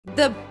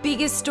The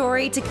biggest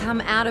story to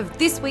come out of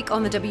this week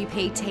on the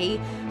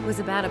WPT was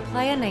about a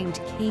player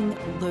named King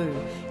Lou.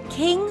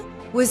 King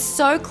was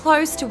so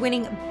close to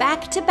winning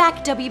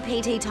back-to-back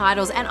WPT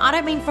titles, and I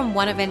don't mean from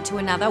one event to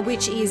another,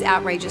 which is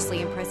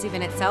outrageously impressive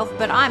in itself,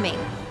 but I mean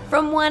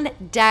from one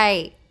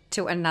day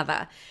to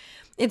another.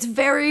 It's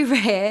very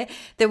rare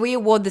that we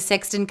award the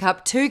Sexton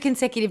Cup 2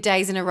 consecutive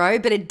days in a row,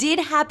 but it did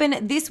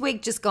happen this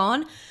week just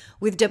gone,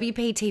 with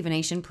WPT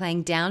Venetian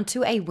playing down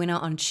to a winner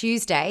on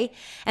Tuesday.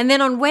 And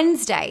then on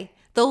Wednesday,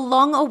 the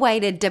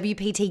long-awaited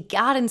WPT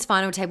Gardens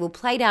final table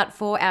played out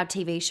for our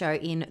TV show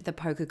in the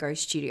Poker Go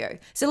studio.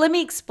 So let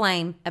me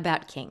explain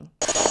about King.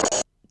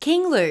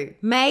 King Lou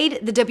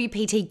made the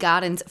WPT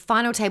Gardens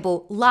final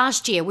table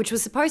last year, which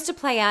was supposed to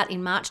play out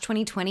in March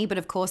 2020, but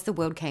of course the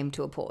world came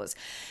to a pause.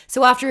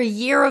 So after a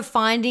year of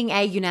finding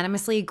a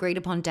unanimously agreed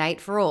upon date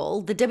for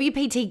all, the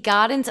WPT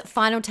Gardens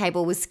final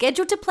table was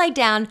scheduled to play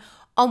down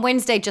on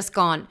Wednesday just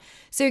gone.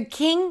 So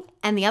King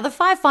and the other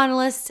 5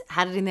 finalists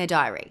had it in their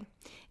diary.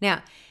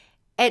 Now,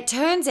 it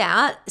turns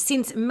out,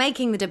 since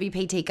making the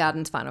WPT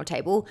Gardens final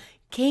table,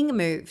 King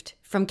moved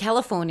from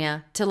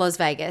California to Las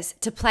Vegas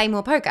to play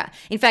more poker.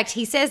 In fact,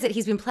 he says that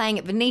he's been playing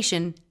at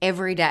Venetian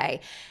every day.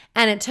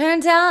 And it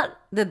turns out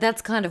that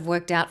that's kind of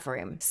worked out for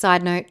him.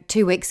 Side note,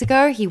 2 weeks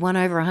ago, he won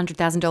over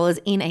 $100,000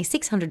 in a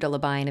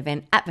 $600 buy-in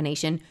event at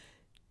Venetian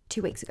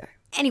 2 weeks ago.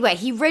 Anyway,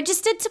 he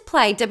registered to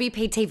play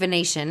WPT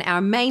Venetian, our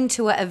main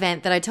tour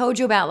event that I told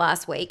you about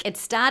last week. It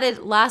started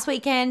last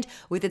weekend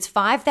with its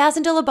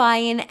 $5,000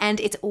 buy-in, and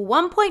its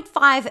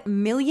 $1.5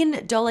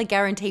 million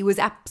guarantee was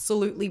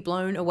absolutely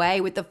blown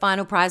away with the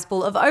final prize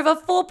pool of over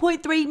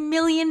 $4.3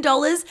 million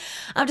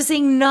after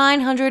seeing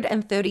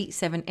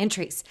 937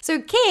 entries.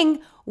 So King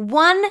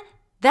won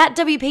that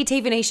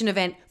WPT Venetian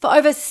event for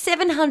over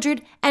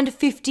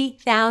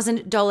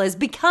 $750,000,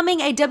 becoming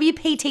a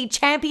WPT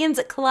Champions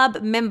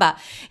Club member.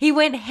 He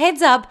went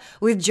heads up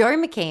with Joe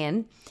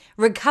McKeon,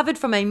 recovered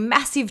from a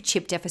massive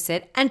chip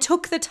deficit, and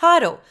took the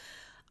title,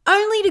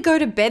 only to go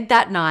to bed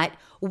that night,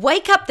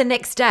 wake up the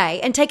next day,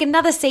 and take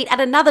another seat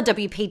at another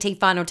WPT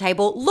final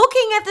table,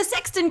 looking at the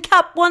Sexton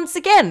Cup once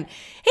again.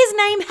 His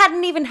name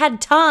hadn't even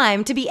had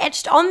time to be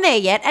etched on there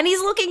yet, and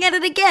he's looking at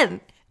it again.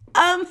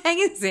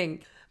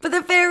 Amazing. But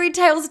the fairy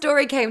tale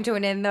story came to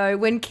an end though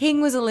when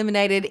King was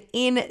eliminated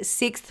in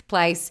 6th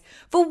place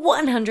for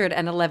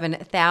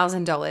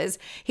 $111,000.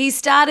 He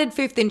started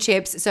 5th in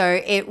chips,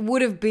 so it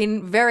would have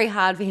been very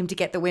hard for him to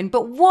get the win,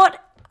 but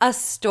what a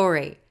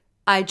story.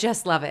 I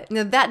just love it.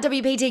 Now, that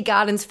WPT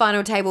Gardens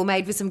final table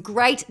made for some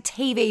great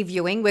TV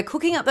viewing. We're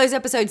cooking up those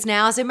episodes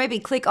now, so maybe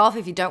click off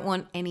if you don't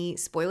want any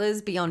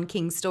spoilers beyond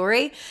King's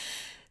story.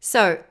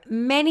 So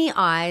many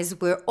eyes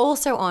were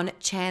also on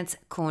Chance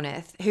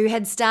Corneth, who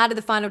had started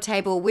the final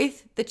table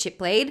with the chip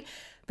lead,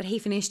 but he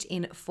finished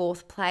in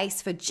 4th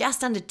place for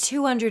just under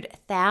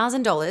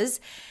 $200,000.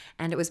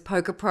 And it was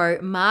poker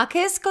pro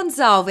Marcus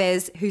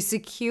Gonzalez who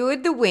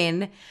secured the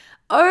win,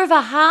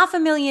 over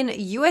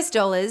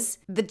 $500,000,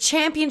 the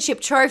championship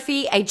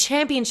trophy, a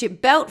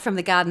championship belt from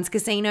the Gardens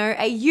Casino,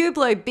 a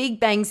Hublot Big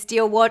Bang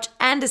steel watch,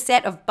 and a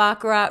set of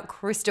Baccarat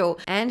crystal.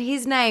 And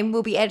his name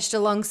will be etched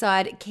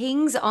alongside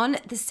King's on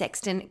the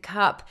Sexton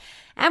Cup.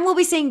 And we'll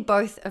be seeing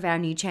both of our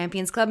new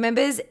Champions Club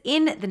members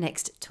in the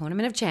next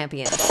Tournament of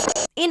Champions.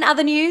 In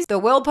other news, the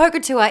World Poker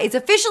Tour is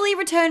officially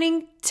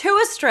returning to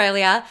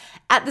Australia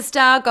at the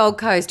Star Gold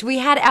Coast. We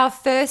had our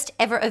first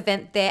ever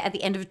event there at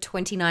the end of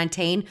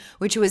 2019,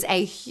 which was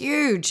a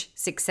huge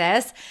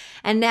success.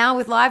 And now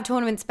with live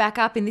tournaments back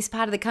up in this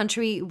part of the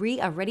country, we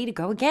are ready to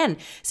go again.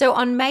 So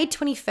on May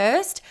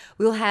 21st,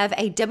 we'll have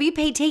a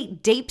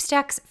WPT Deep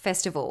Stacks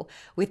Festival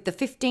with the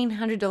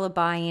 $1,500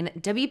 buy-in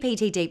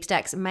WPT Deep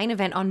Stacks main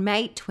event on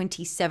May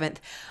 27th.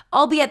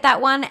 I'll be at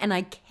that one and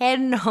I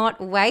cannot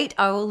wait.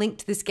 I will link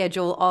to the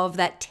schedule of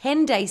that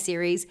 10-day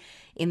series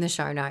in the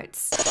show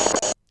notes.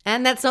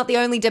 And that's not the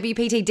only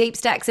WPT Deep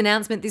Stacks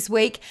announcement this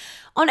week.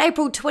 On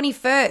April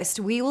 21st,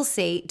 we will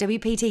see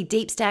WPT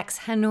Deep Stacks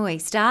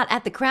Hanoi start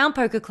at the Crown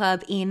Poker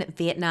Club in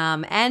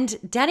Vietnam. And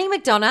Danny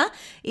McDonough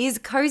is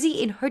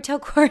cozy in hotel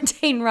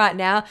quarantine right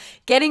now,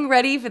 getting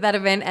ready for that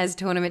event as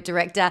tournament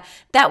director.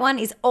 That one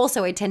is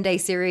also a 10-day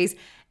series,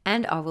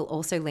 and I will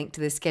also link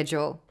to the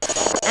schedule.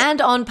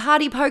 And on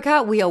Party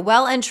Poker, we are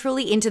well and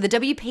truly into the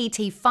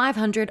WPT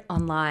 500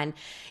 online.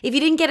 If you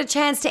didn't get a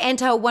chance to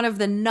enter one of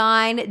the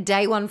 9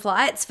 day 1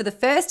 flights for the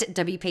first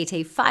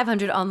WPT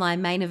 500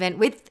 online main event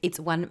with its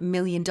 $1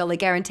 million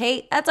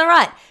guarantee, that's all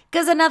right,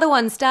 because another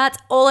one starts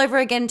all over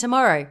again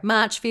tomorrow,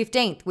 March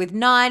 15th, with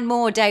 9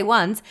 more day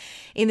 1s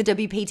in the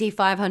WPT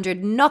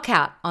 500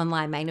 knockout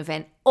online main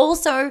event,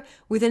 also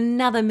with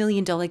another $1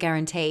 million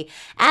guarantee.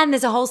 And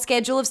there's a whole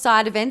schedule of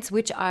side events,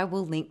 which I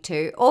will link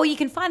to. Or you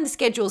can find the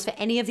schedules for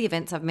any of the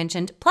events I've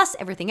mentioned, plus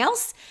everything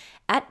else,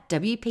 at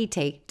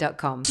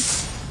WPT.com.